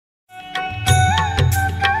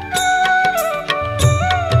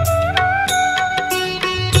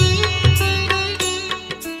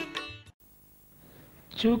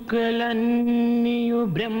చుక్కలన్నియు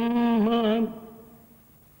బ్రహ్మ,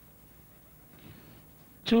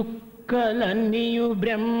 చుక్కలన్నియు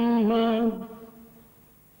బ్రహ్మ,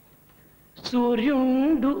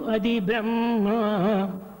 సూర్యుండు అది బ్రహ్మ.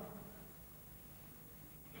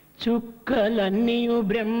 చుక్కలన్నియు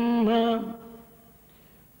బ్రహ్మ,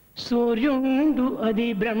 సూర్యుండు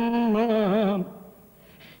అది బ్రహ్మ.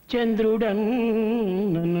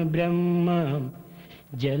 చంద్రుడన్నను బ్రహ్మ,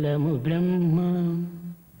 జలము బ్రహ్మ.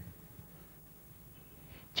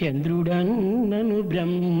 చంద్రుడన్నను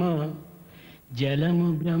బ్రహ్మ,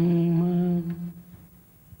 జలము బ్రహ్మ.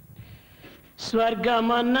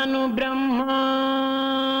 స్వర్గమన్నను బ్రహ్మ,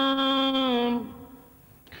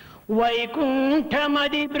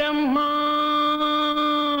 వైకుంఠమది బ్రహ్మ.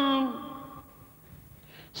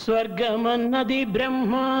 స్వర్గమన్నది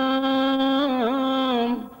బ్రహ్మ,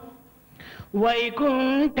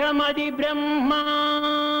 వైకుంఠమది బ్రహ్మ.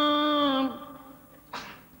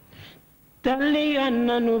 తల్లి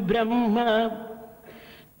అన్నను బ్రహ్మ,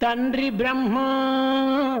 తండ్రి బ్రహ్మ.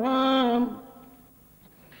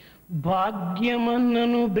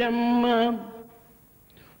 భాగ్యమన్నను బ్రహ్మ,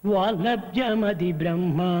 వాలభ్యమది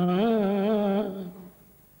బ్రహ్మ.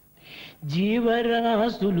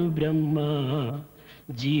 జీవరాశులు బ్రహ్మ,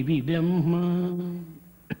 జీవి బ్రహ్మ.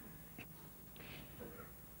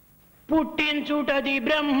 పుట్టించుటది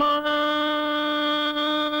బ్రహ్మ,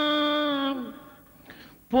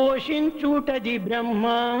 పోషించుటది బ్రహ్మ.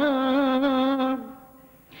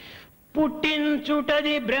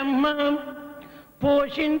 పుట్టించుటది బ్రహ్మ,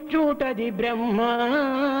 పోషించుటది బ్రహ్మ.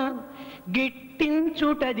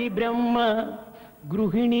 గిట్టించుటది బ్రహ్మ,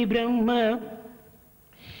 గృహిణి బ్రహ్మ.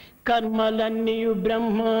 కర్మలన్నీయు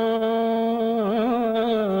బ్రహ్మ,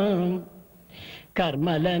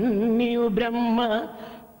 కర్మలన్నీయు బ్రహ్మ.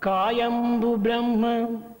 కాయంబు బ్రహ్మ,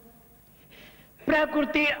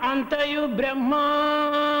 ప్రకృతి అంతయు బ్రహ్మ.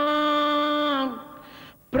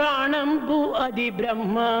 ప్రాణంబు అది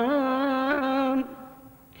బ్రహ్మ,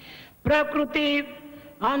 ప్రకృతి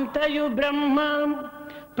అంతయు బ్రహ్మ.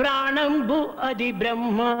 ప్రాణంబు అది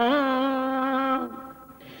బ్రహ్మ.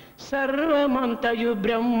 సర్వమంతయు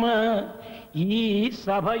బ్రహ్మ, ఈ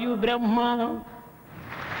సభయు బ్రహ్మ.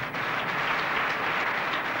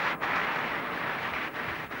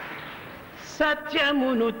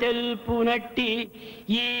 సత్యమును తెలుపునట్టి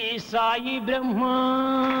ఈ సాయి బ్రహ్మ.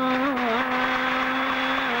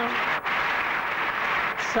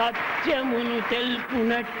 సత్యమును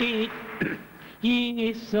తెలుపునట్టి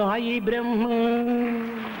ఈ సాయి బ్రహ్మ.